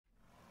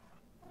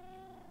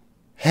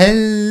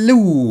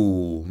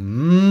Hello,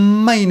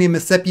 my name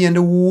is Sebbi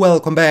and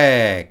welcome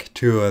back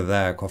to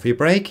the coffee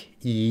break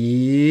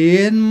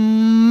in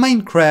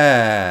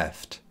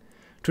Minecraft.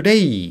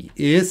 Today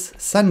is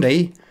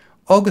Sunday,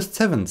 August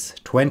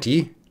 7th,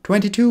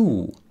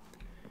 2022.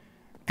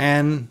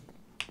 An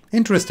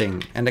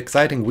interesting and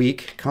exciting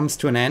week comes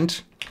to an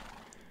end,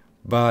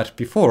 but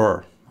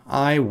before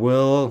I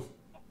will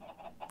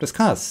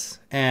discuss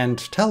and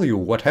tell you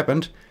what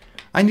happened,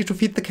 I need to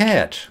feed the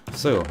cat.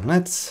 So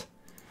let's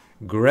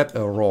grab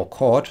a raw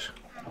cord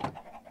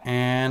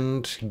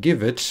and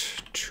give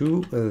it to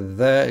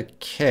the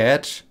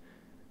cat.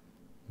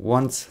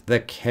 Once the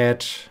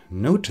cat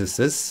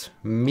notices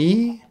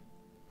me.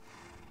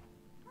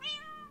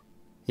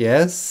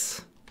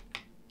 Yes,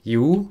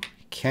 you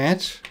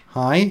cat,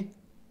 hi.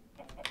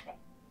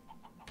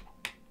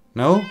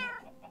 No,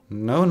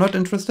 no, not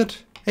interested.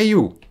 Hey,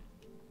 you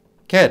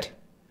cat.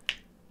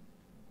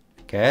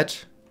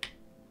 Cat.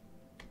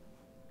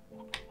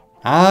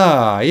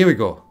 Ah, here we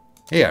go.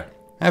 Here,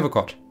 have a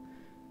cord.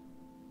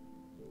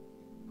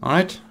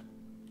 Alright.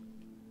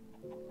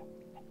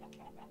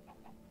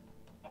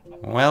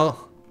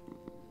 Well,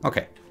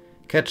 okay.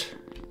 Cat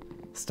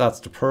starts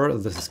to purr,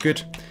 this is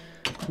good.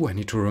 Ooh, I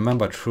need to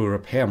remember to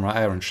repair my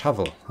iron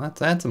shovel.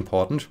 That's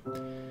important.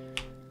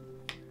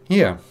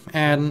 Here,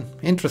 an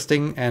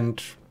interesting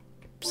and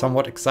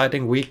somewhat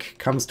exciting week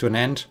comes to an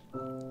end.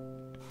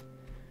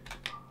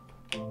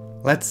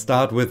 Let's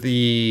start with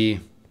the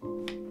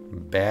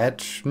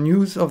bad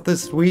news of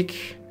this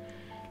week.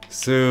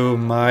 So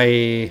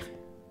my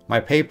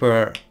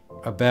paper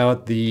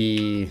about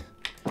this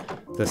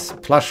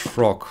plush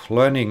frog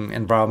learning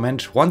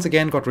environment once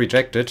again got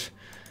rejected,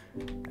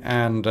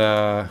 and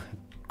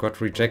got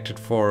rejected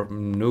for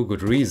no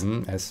good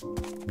reason as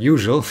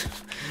usual.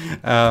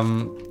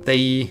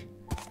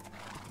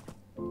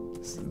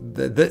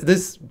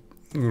 This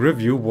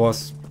review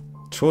was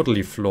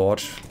totally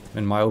flawed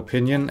in my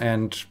opinion,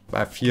 and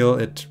I feel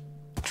it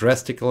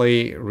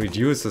drastically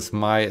reduces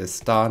my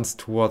stance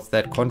towards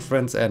that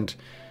conference and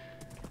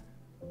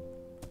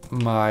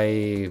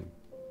my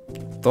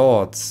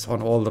thoughts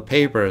on all the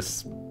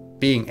papers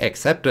being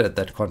accepted at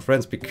that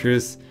conference,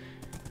 because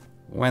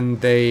when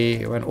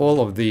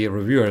all of the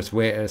reviewers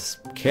were as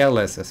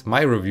careless as my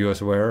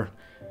reviewers were,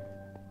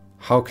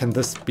 how can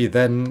this be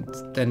then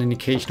an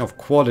indication of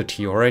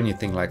quality or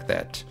anything like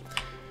that?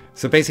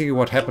 So basically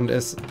what happened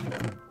is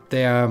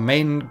their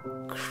main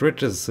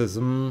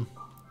criticism.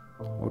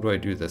 How do I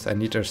do this? I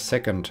need a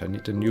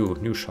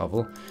new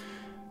shovel.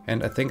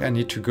 And I think I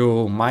need to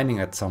go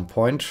mining at some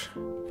point.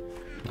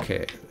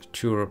 Okay,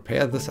 to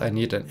repair this I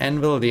need an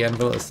anvil. The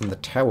anvil is in the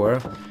tower.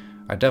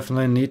 I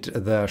definitely need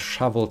the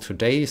shovel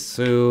today,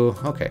 so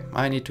okay,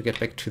 I need to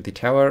get back to the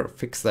tower,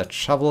 fix that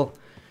shovel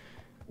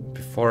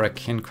before I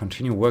can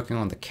continue working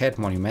on the cat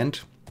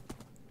monument.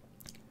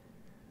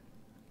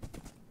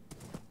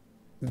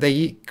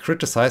 They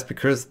criticized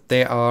because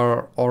there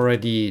are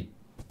already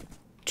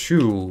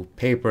 2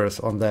 papers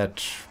on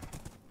that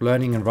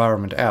learning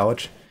environment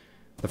out.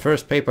 The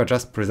first paper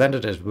just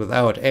presented it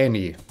without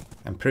any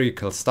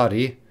empirical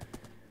study.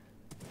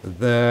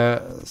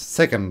 The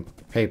second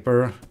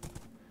paper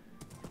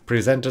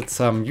presented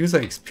some user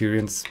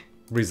experience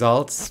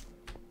results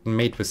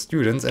made with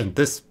students, and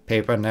this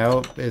paper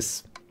now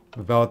is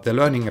about the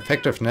learning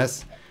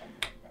effectiveness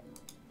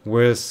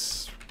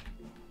with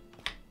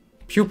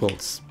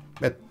pupils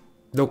at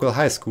local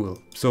high school.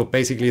 So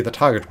basically the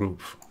target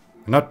group.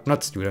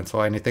 Not students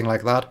or anything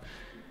like that.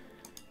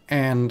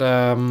 And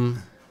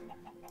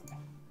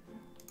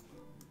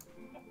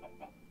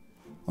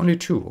only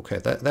 2. Okay,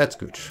 that's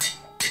good.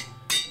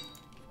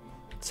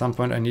 At some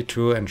point I need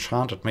to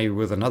enchant it, maybe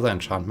with another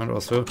enchantment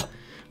or so.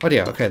 But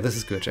yeah, okay, this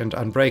is good. And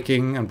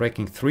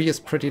Unbreaking 3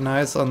 is pretty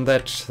nice on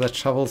that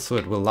shovel, so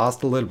it will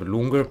last a little bit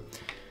longer.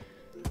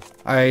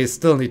 I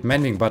still need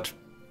mending, but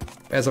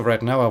as of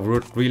right now I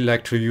would really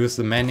like to use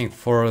the mending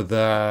for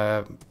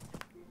the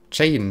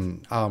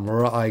chain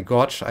armor I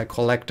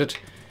collected,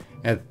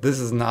 and this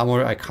is an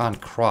armor I can't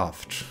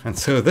craft, and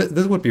so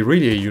this would be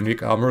really a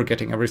unique armor,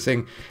 getting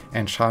everything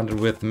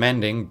enchanted with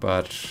mending.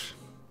 But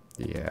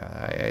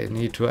yeah, I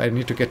need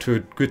to get to a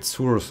good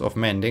source of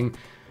mending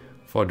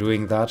for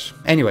doing that.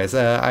 Anyways,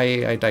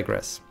 I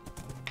digress.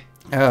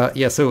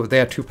 Yeah, so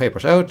there are 2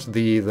 papers out.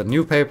 The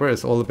new paper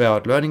is all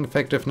about learning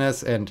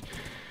effectiveness and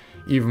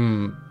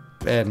even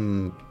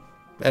an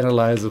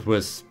analysis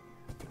with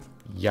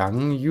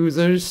young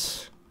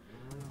users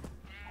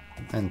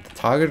and the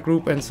target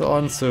group and so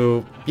on.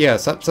 So yeah,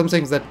 some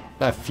things that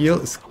I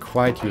feel is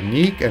quite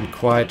unique and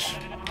quite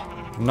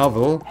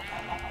novel,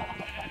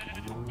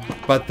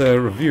 but the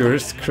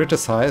reviewers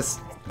criticize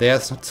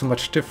there's not so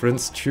much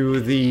difference to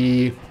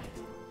the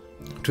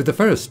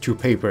first 2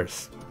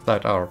 papers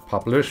that are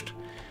published.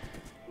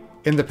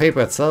 In the paper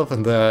itself,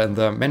 in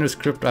the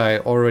manuscript, I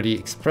already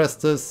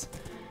expressed this.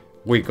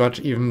 We got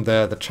even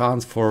the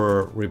chance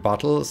for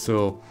rebuttal,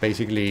 so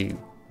basically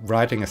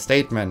writing a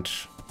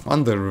statement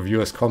on the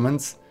reviewer's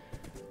comments.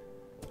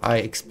 I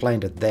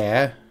explained it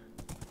there,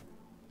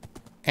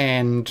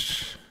 and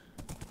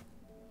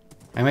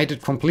I made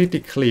it completely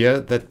clear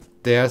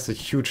that there's a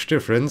huge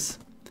difference.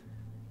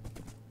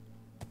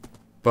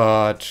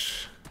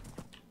 But...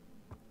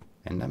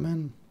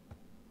 Enderman?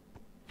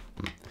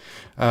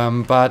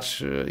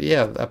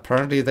 Yeah,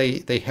 apparently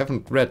they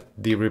haven't read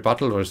the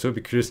rebuttal or so,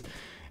 because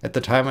at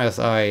the time as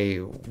I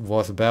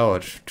was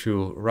about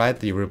to write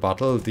the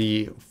rebuttal,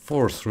 the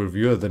fourth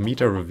reviewer, the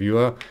meta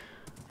reviewer,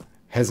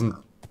 hasn't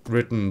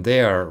written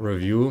their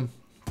review.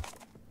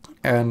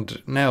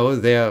 And now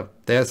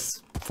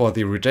there's for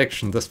the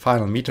rejection this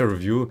final meta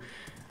review,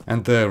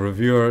 and the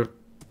reviewer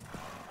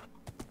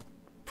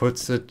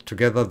puts it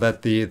together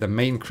that the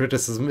main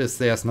criticism is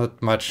there's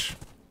not much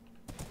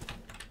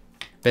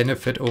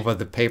benefit over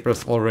the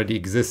papers already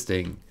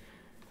existing.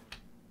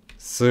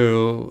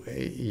 So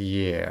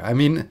yeah, I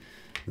mean,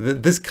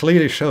 this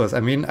clearly shows, I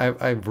mean,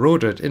 I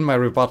wrote it in my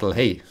rebuttal,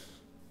 hey,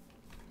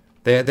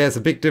 there's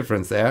a big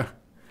difference there.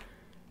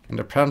 And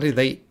apparently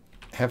they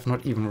have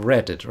not even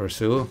read it or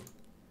so.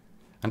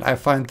 And I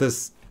find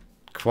this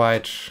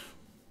quite,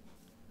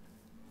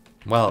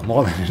 well,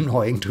 more than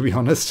annoying, to be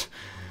honest.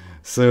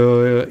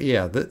 So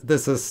yeah,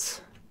 this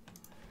is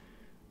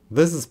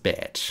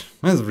bad.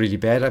 This is really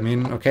bad. I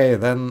mean, okay,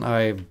 then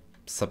I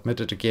submit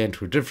it again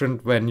to a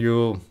different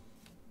venue,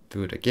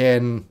 do it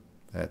again,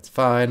 that's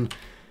fine.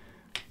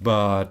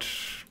 But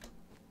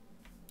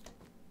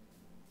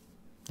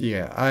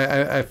yeah,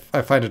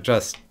 I find it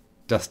just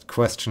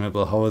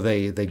questionable how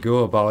they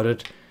go about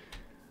it.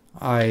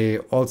 I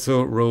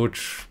also wrote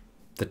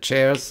the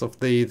chairs of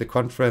the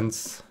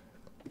conference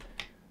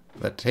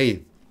that,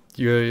 hey,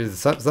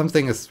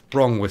 something is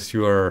wrong with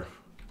your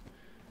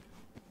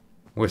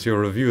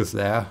reviews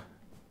there.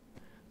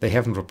 They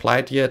haven't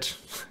replied yet,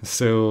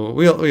 so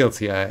we'll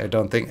see. I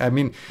don't think, I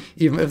mean,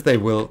 even if they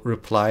will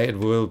reply, it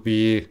will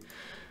be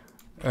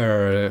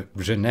a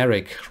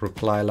generic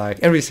reply like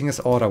everything is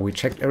order, we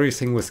checked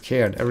everything with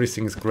care and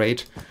everything is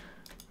great,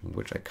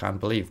 which I can't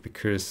believe,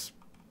 because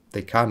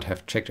they can't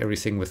have checked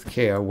everything with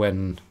care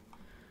when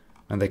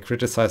they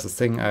criticize a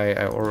thing.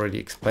 I already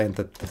explained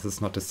that this is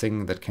not a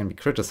thing that can be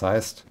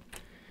criticized.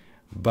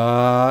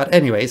 But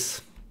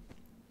anyways,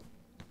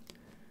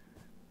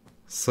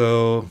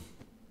 so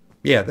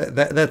yeah,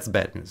 that's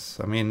bad news.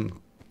 I mean,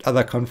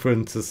 other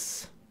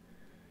conferences,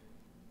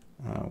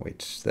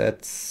 wait,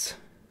 that's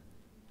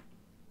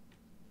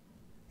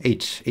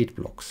eight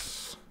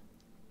blocks.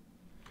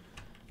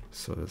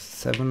 So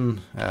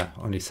 7,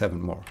 only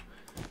 7 more.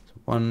 So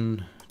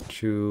 1,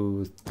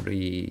 2,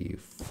 3,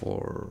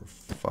 4,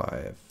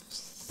 5,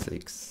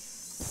 6,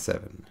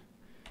 7.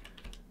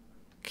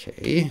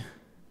 Okay.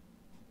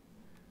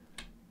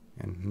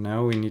 And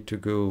now we need to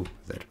go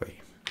that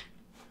way.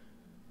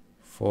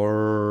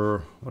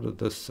 For, what is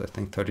this? I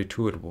think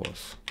 32 it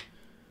was.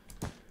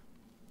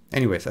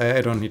 Anyways, I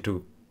don't need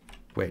to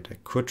wait. I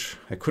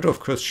could of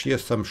course shear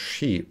some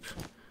sheep.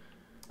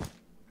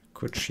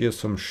 Could shear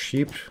some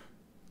sheep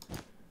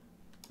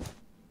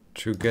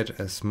to get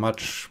as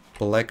much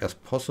black as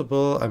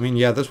possible. I mean,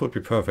 yeah, this would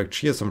be perfect.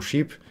 Shear some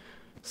sheep,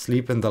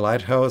 sleep in the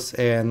lighthouse,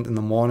 and in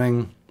the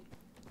morning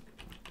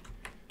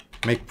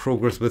make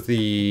progress with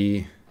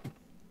the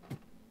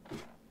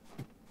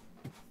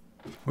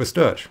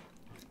dirt.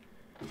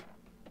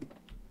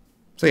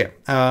 So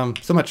yeah,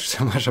 so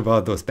much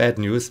about those bad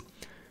news.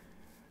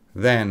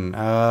 Then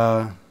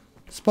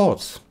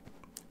sports.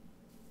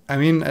 I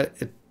mean,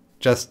 it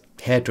just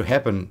had to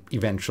happen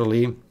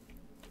eventually,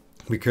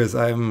 because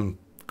I'm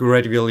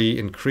gradually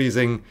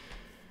increasing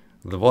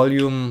the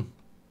volume.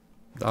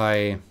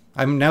 I'm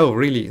now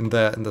really in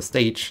the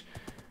stage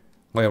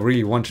where I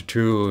really wanted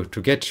to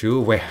get to,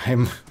 where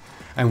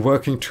I'm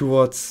working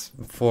towards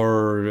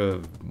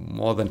for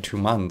more than 2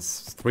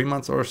 months, 3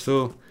 months or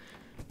so,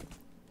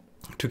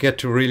 to get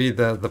to really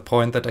the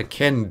point that I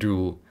can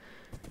do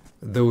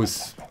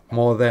those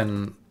more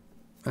than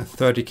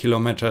 30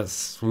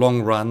 kilometers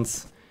long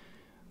runs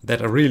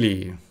that are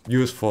really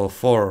useful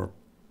for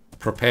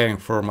preparing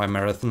for my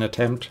marathon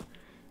attempt.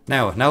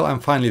 Now I'm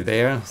finally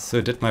there. So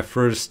I did my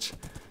first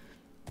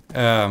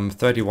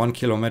 31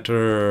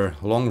 kilometer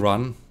long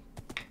run.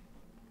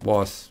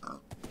 Was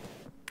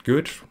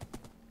good.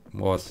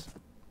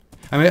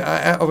 I mean,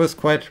 I was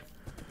quite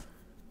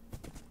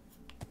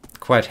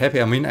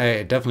happy. I mean,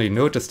 I definitely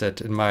noticed it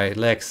in my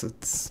legs.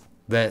 It's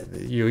that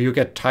you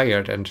get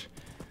tired, and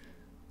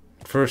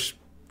at first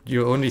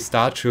you only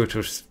start to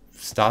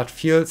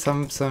feel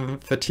some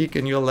fatigue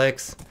in your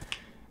legs,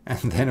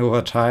 and then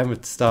over time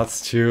it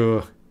starts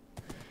to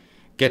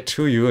get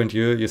to you, and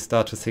you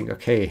start to think,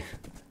 okay,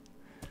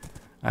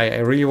 I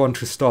really want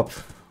to stop,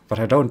 but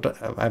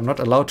I'm not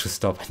allowed to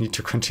stop. I need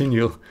to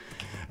continue.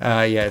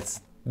 Yeah,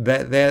 it's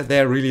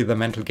there really the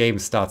mental game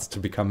starts to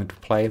become into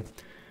play.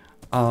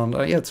 And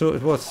yeah, so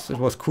it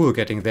was cool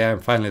getting there.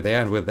 I'm finally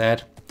there, and with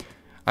that,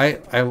 I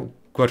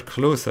got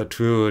closer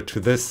to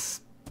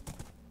this.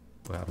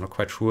 Well, I'm not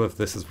quite sure if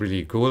this is really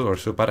a goal or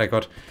so, but I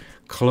got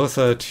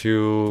closer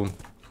to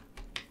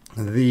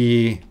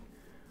the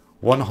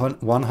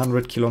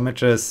 100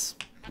 kilometers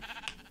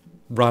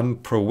run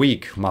per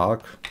week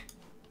mark,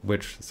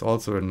 which is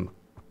also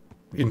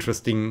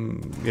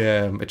interesting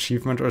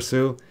achievement or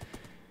so.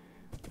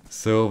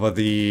 So over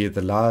the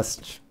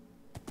last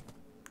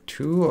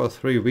 2 or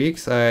 3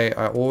 weeks, I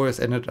always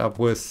ended up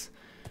with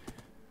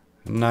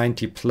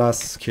 90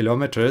 plus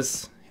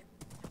kilometers,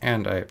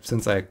 and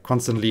since I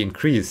constantly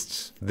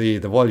increased the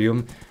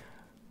volume,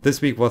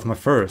 this week was my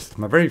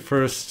very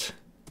first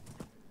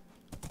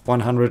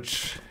 100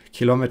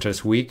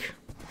 kilometers week.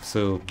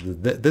 So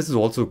this is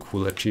also a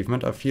cool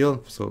achievement, I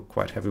feel. So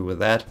quite happy with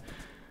that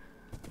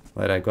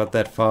I got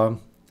that far.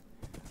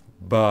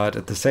 But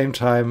at the same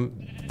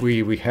time,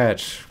 we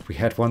had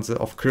once,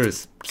 of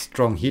course,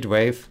 strong heat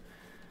wave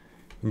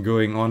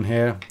going on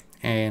here,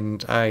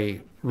 and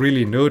I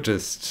really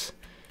noticed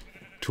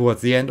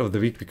towards the end of the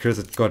week, because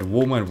it got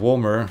warmer and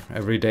warmer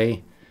every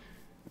day,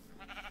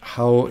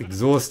 how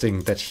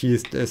exhausting that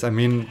heat is. I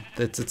mean,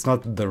 it's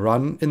not the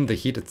run in the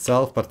heat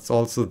itself, but it's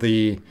also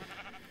the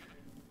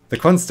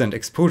constant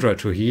exposure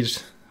to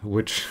heat,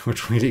 which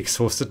really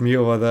exhausted me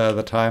over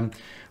the time.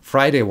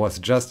 Friday was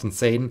just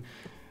insane.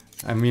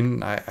 I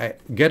mean, I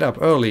get up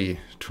early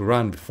to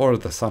run before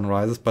the sun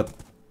rises, but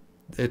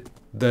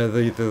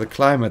the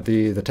climate,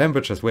 the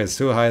temperatures were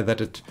so high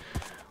that it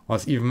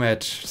was even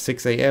at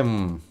 6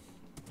 a.m.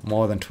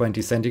 more than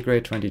 20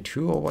 centigrade,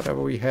 22 or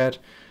whatever we had.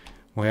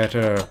 We had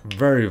a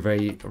very,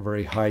 very,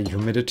 very high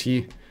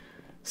humidity.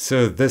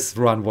 So this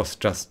run was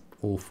just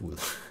awful.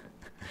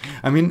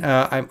 I mean,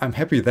 I'm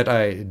happy that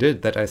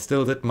I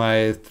still did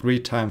my 3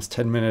 times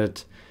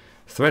 10-minute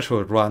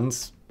threshold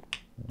runs.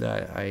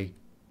 I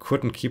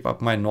couldn't keep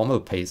up my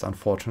normal pace,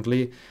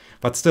 unfortunately.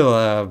 But still,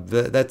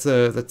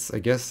 that's I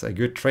guess a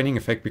good training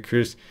effect,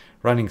 because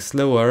running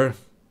slower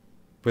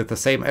with the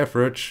same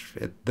effort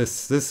at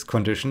this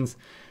conditions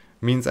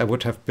means I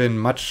would have been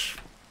much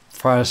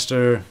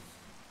faster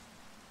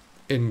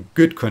in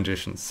good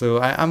conditions.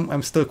 So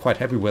I'm still quite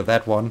happy with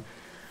that one.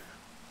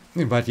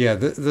 But yeah,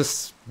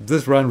 this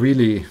run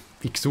really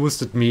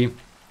exhausted me,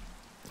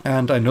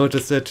 and I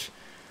noticed it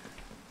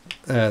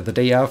the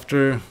day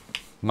after.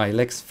 My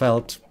legs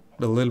felt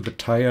a little bit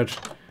tired,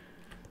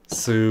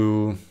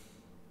 so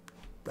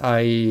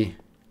I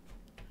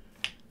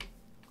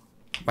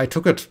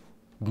took it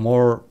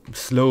more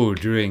slow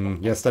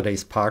during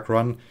yesterday's park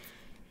run.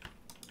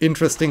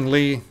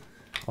 Interestingly,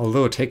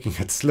 although taking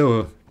it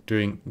slow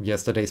during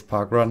yesterday's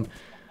park run,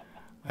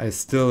 I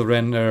still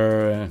ran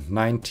a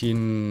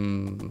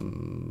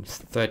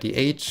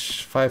 1938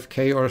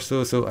 5k or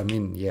so. So I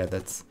mean, yeah,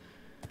 that's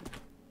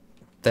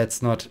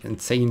not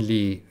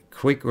insanely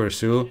quick or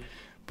so,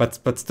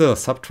 but still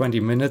sub 20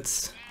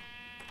 minutes.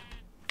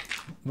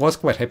 Was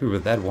quite happy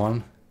with that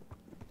one.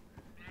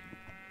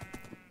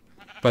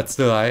 But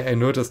still, I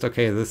noticed,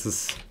 okay,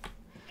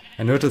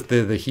 I noticed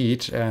the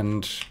heat,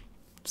 and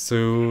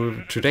so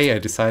today I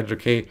decided,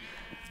 okay,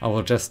 I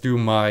will just do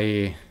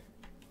my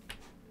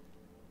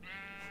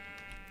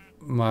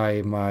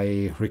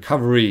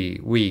recovery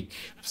week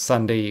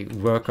Sunday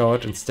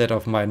workout instead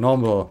of my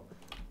normal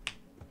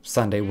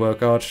Sunday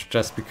workout,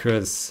 just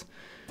because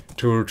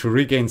to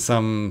regain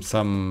some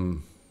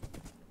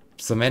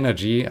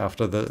energy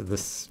after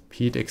this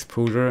heat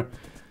exposure.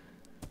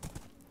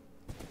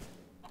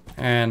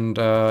 And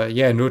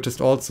yeah, I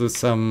noticed also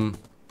some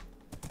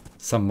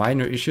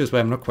minor issues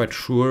where I'm not quite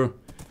sure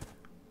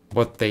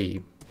what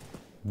they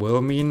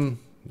will mean.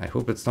 I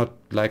hope it's not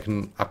like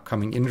an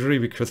upcoming injury,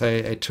 because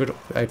I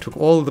took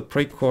all the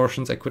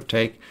precautions I could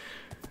take.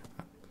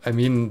 I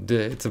mean,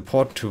 it's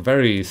important to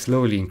very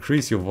slowly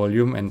increase your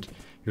volume, and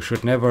you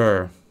should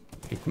never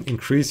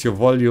increase your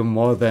volume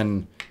more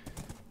than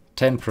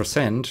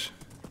 10%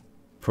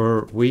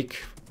 per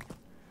week.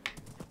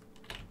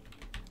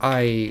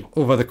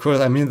 Over the course,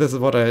 I mean, this is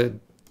what I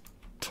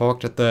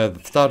talked at the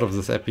start of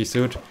this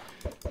episode.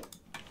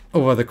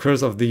 Over the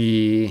course of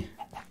the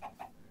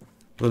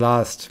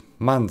last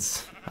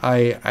months,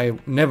 I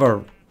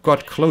never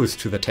got close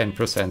to the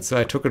 10%, so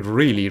I took it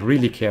really,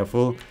 really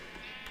careful.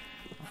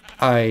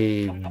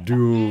 I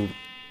do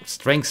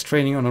strength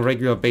training on a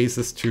regular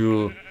basis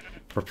to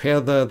prepare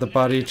the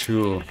body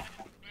to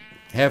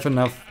have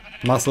enough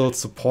muscles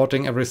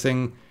supporting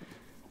everything.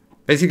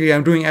 Basically,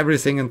 I'm doing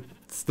everything, and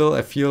still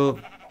I feel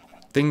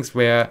things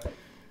where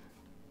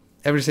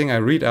everything I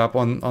read up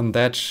on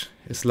that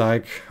is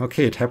like,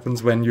 okay, it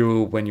happens when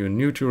you're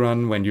new to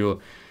run, when you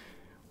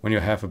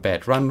have a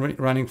bad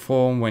running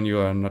form, when you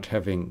are not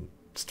having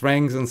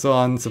strength and so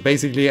on. So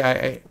basically,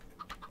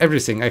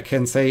 everything I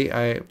can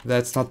say,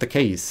 that's not the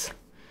case.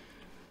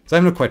 So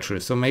I'm not quite sure.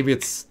 So maybe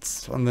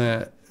it's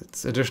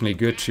additionally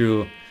good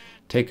to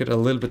take it a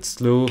little bit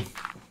slow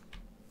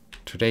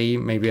today,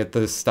 maybe at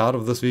the start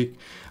of this week.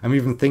 I'm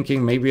even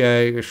thinking maybe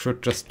I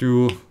should just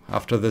do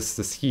after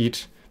this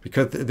heat,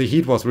 because the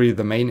heat was really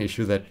the main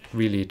issue that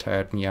really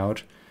tired me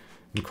out,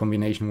 in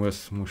combination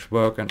with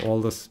work and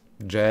all this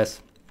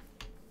jazz.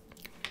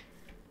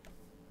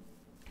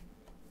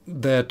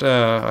 That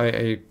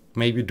I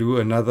maybe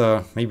do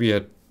maybe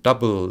a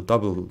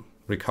double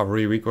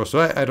recovery week or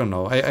so. I don't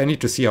know. I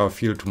need to see how I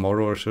feel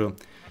tomorrow or so.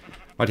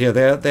 But yeah,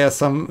 there are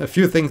a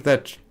few things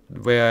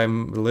where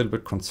I'm a little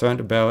bit concerned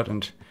about,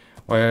 and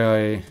where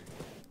I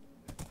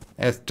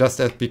as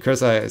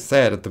because I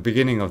said at the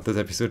beginning of this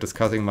episode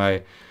discussing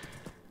my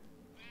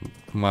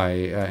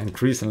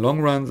increase in long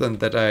runs, and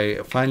that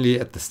I finally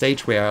at the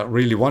stage where I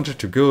really wanted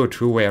to go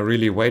to, where I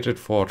really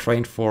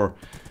trained for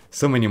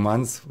so many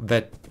months,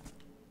 that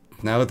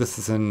now this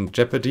is in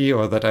jeopardy,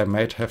 or that I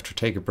might have to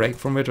take a break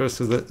from it, or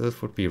so.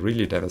 This would be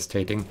really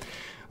devastating.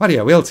 But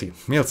yeah, we'll see.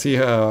 We'll see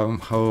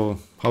how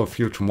I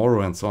feel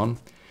tomorrow and so on.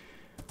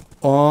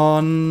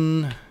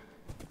 On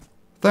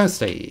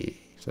Thursday.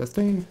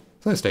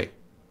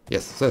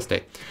 Yes,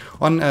 Thursday.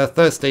 On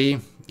Thursday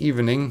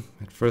evening,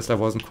 at first I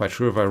wasn't quite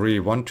sure if I really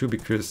want to,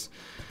 because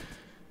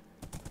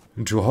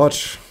too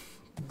hot,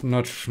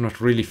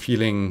 not really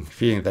feeling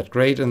that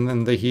great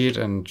in the heat,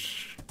 and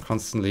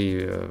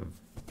constantly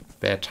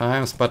bad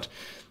times. But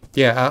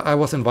yeah, I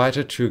was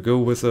invited to go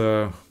with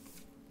a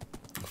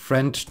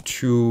friend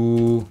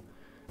to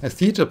a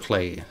theater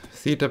play.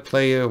 Theater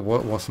play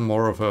was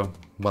more of a,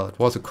 well, it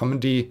was a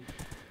comedy.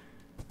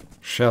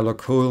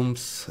 Sherlock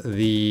Holmes,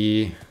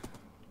 the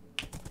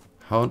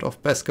Hound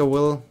of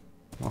Baskerville,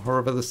 or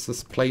however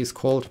this play is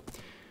called.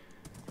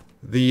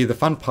 The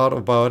fun part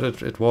about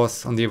it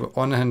was on the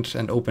one hand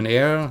an open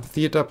air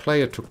theater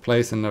play. It took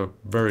place in a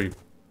very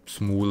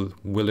small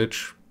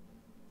village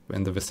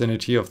in the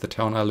vicinity of the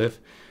town I live.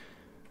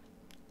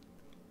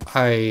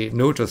 I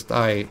noticed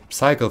I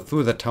cycled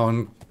through the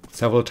town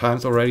several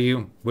times already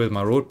with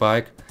my road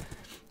bike,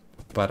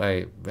 but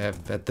I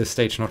have at this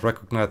stage not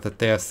recognized that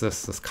there's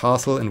this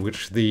castle in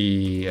which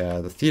the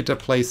theater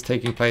play is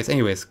taking place.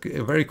 Anyways,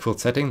 a very cool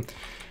setting.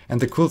 And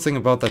the cool thing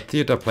about that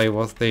theater play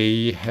was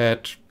they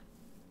had,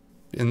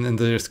 in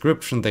the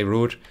description they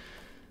wrote,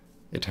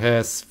 it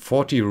has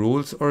 40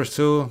 rules or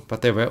so,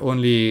 but there were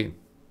only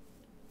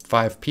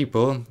 5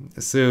 people.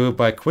 So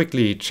by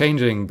quickly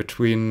changing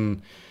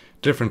between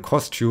different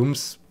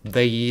costumes,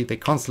 they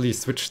constantly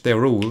switched their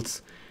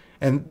rules.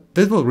 And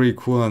this was really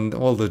cool, and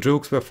all the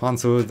jokes were fun,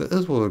 so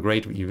this was a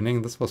great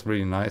evening. This was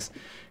really nice,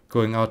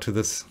 going out to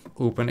this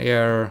open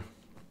air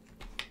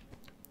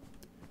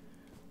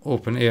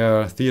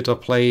theater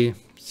play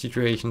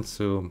situation.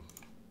 So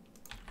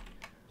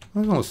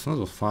that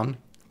was fun.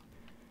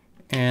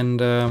 And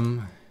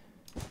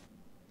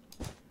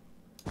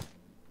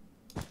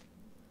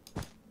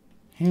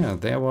yeah,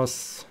 there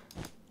was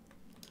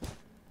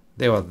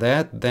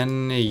that.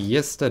 Then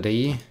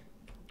yesterday,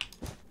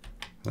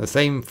 the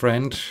same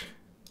friend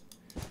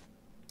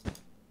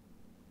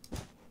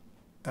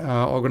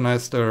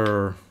organized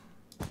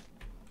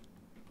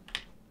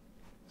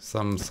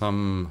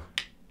some.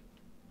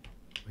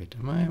 Wait,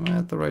 am I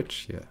at the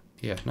right?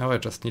 Yeah. Now I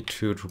just need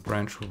to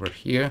branch over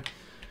here.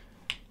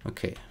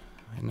 Okay,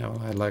 I know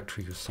I like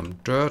to use some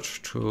dirt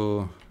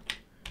to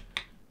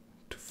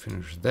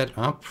finish that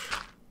up.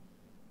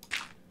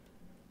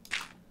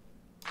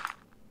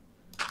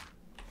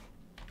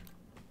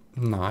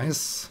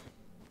 Nice.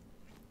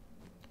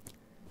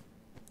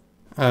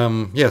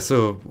 Yeah,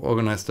 so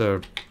organized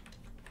a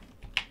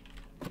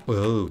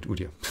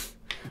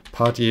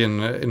party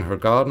in her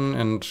garden,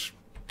 and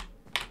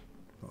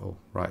oh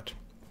right,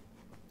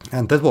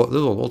 and this was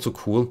also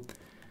cool.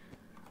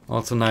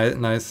 Also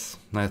nice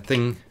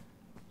thing.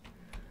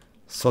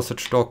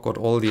 Sausage dog got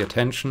all the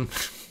attention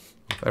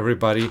of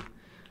everybody.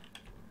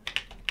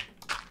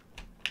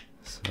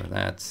 So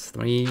that's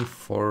 3,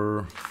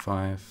 4,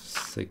 5,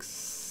 6,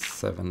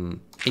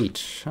 7,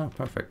 8. Ah,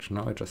 perfect.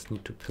 Now I just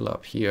need to fill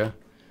up here.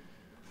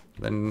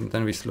 Then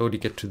we slowly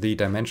get to the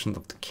dimensions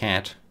of the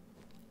cat.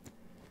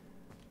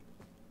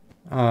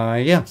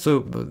 Yeah, so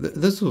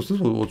this was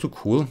also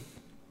cool.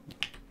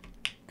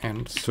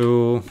 And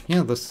so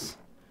yeah, this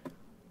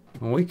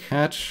week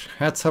had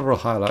several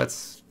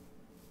highlights.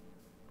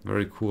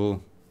 Very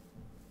cool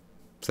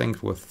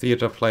things with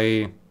theater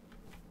play,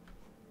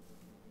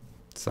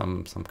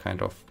 some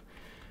kind of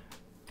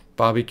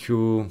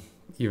barbecue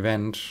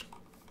event,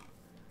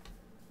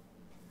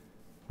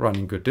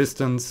 running good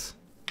distance.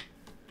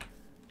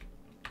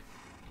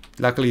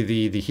 Luckily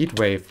the heat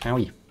wave,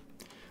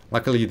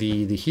 luckily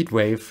the heat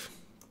wave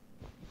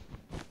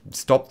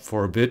stopped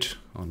for a bit.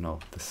 Oh no,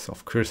 this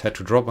of course had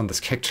to drop on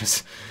this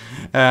cactus.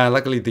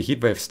 Luckily the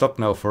heat wave stopped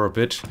now for a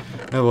bit.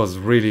 It was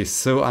really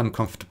so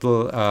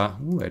uncomfortable.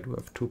 Ooh, I do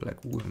have 2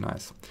 black. Ooh,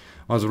 nice.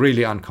 It was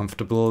really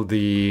uncomfortable.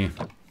 The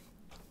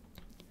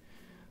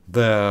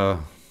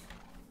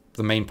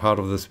main part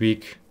of this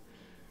week,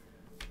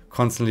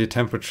 constantly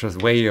temperatures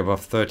way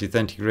above 30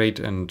 centigrade,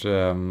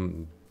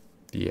 and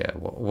yeah,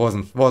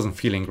 wasn't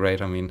feeling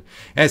great. I mean,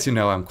 as you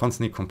know, I'm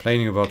constantly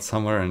complaining about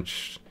summer, and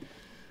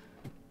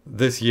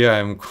this year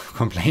I'm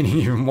complaining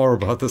even more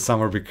about the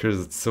summer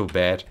because it's so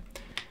bad.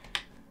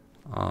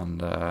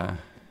 And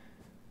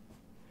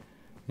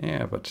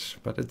yeah, but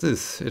it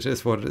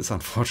is what it is.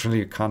 Unfortunately,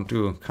 you can't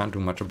do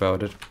much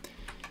about it.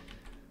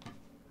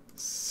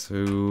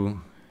 So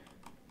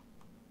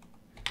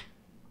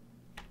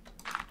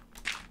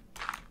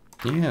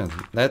yeah,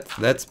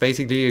 that's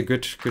basically a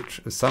good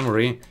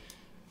summary.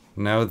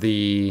 Now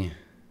this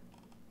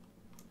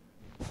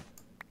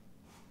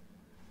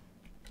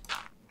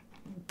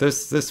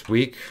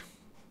week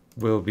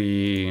will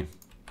be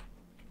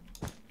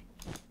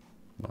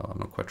well, I'm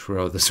not quite sure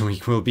how this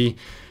week will be.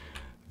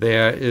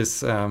 There is,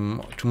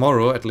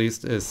 tomorrow at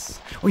least is,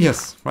 oh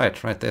yes,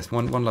 right, there's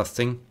one last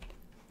thing.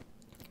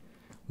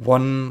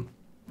 One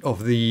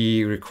of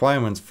the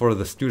requirements for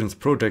the students'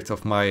 projects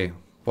of my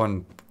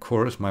one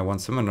course, my one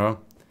seminar,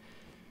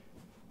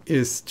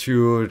 is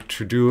to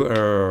do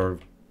a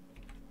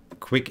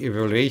quick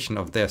evaluation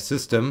of their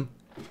system.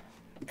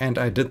 And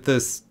I did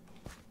this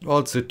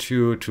also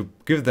to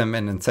give them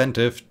an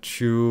incentive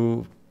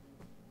to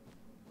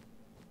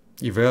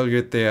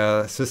evaluate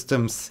their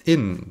systems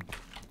in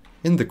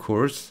the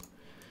course,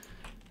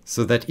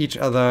 so that each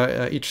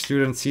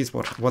student sees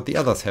what the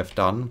others have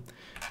done,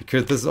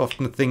 because this is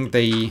often a thing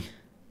they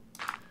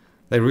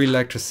really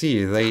like to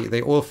see.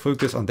 They all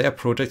focus on their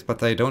projects, but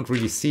they don't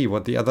really see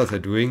what the others are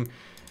doing.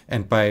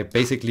 And by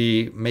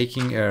basically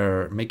making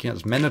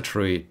it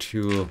mandatory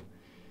to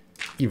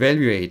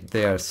evaluate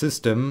their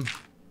system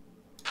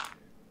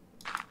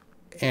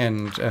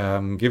and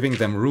giving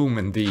them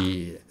room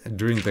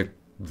during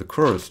the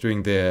course,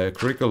 during the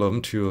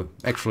curriculum to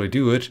actually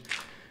do it,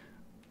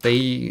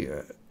 they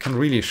can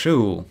really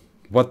show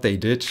what they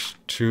did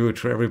to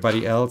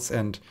everybody else,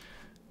 and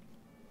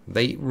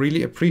they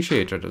really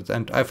appreciated it.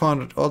 And I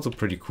found it also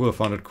pretty cool. I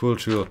found it cool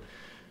to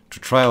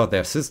try out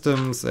their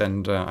systems,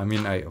 and I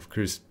mean, I of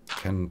course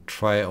can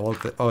try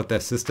out their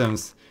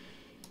systems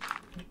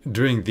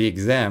during the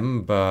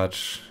exam, but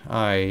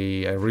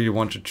I really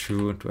wanted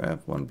to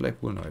have one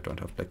black wool. No, I don't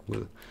have black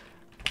wool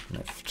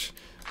left.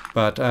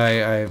 But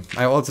I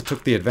also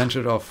took the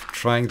advantage of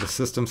trying the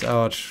systems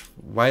out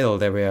while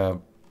they were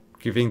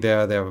giving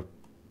their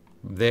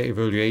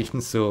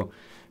evaluations, so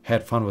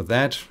had fun with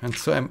that. And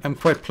so I'm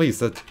quite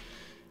pleased that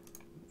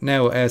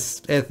now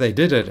as they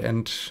did it,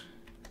 and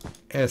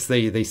as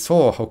they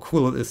saw how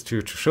cool it is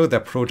to show their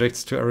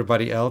projects to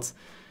everybody else,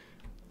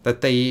 that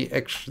they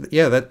actually,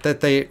 yeah,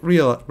 that they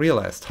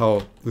realized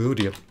how, oh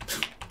dear,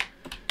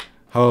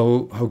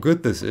 how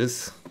good this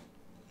is.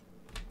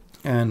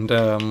 And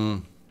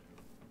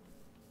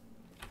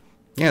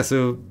yeah,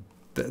 so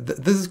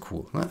this is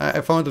cool.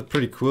 I found it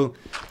pretty cool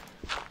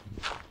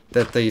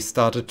that they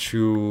started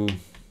to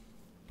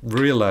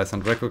realize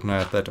and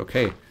recognize that,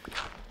 okay,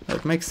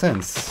 that makes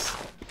sense.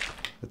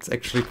 It's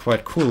actually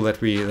quite cool that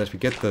we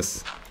get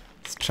this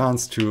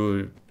chance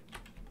to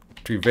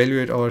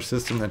evaluate our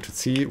system and to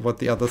see what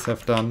the others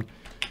have done,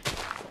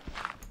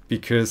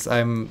 because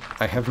I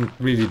haven't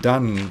really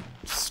done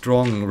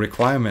strong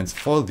requirements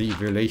for the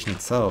evaluation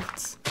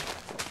itself.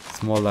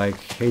 It's more like,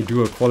 hey,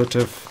 do a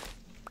qualitative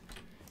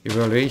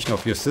evaluation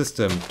of your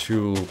system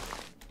to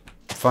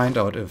find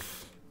out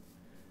if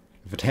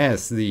it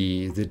has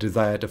the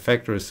desired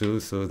effect or so.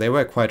 So they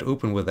were quite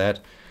open with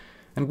that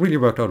and really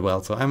worked out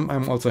well. So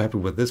I'm also happy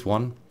with this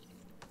one.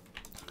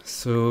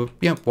 So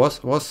yeah,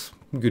 was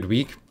a good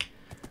week.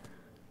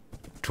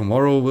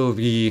 Tomorrow will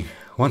be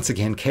once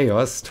again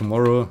chaos.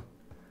 Tomorrow,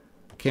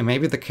 okay,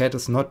 maybe the cat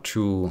is not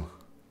too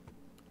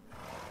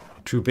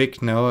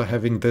big now,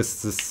 having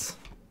this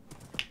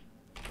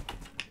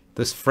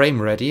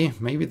frame ready.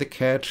 Maybe the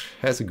cat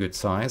has a good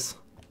size.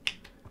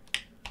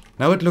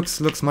 Now it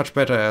looks much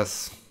better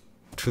as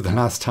to the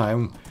last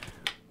time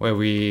where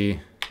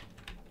we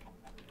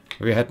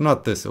had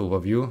not this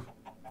overview.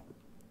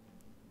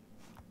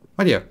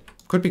 But yeah,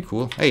 could be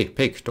cool. Hey,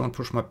 pig, don't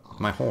push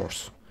my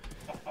horse.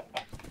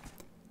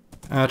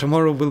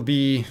 Tomorrow will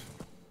be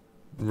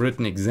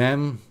written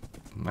exam.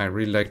 I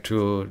really like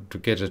to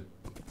get it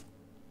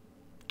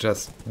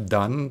just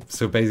done.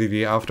 So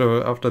basically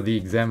after the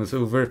exam is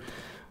over,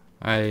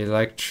 I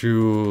like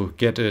to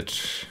get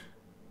it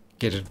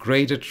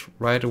graded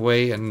right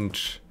away and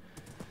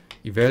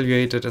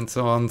evaluated and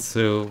so on,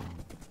 so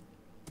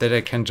that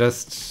I can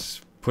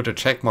just put a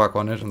check mark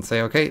on it and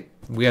say, okay,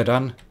 we are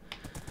done.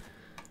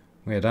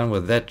 We are done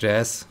with that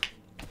jazz.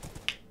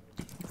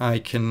 I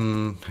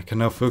can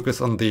now focus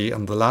on the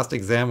last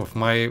exam of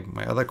my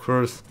other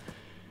course,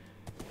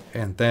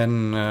 and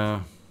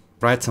then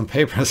write some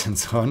papers and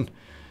so on.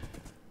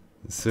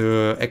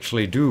 So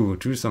actually do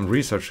some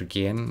research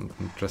again,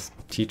 just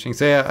teaching.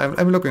 So yeah,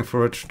 I'm looking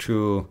forward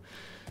to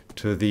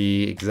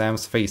the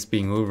exams phase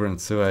being over, and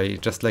so I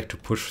just like to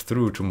push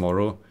through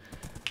tomorrow,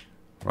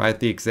 write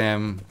the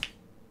exam,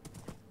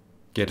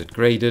 get it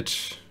graded,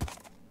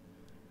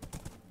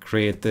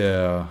 create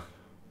the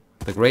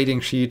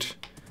grading sheet,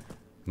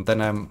 and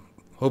then I'm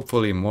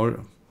hopefully more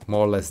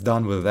or less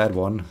done with that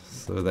one,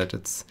 so that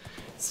it's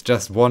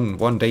just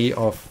one day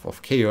of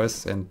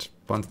chaos, and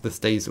once this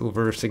day is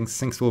over,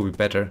 things will be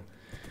better.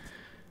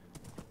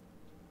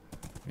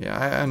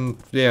 Yeah, and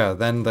yeah,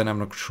 then I'm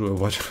not sure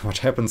what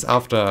happens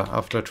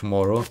after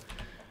tomorrow.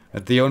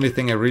 But the only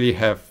thing I really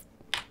have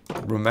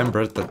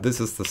remembered that this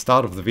is the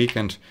start of the week,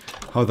 and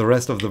how the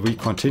rest of the week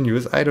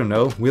continues, I don't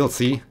know. We'll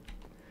see.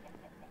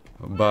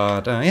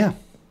 But yeah,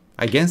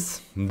 I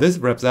guess this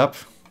wraps up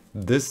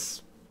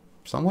this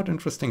somewhat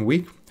interesting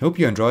week. Hope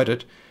you enjoyed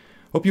it.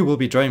 Hope you will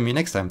be joining me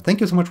next time.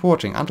 Thank you so much for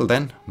watching. Until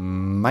then,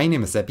 my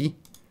name is Sebbi.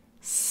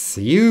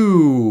 See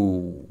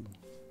you!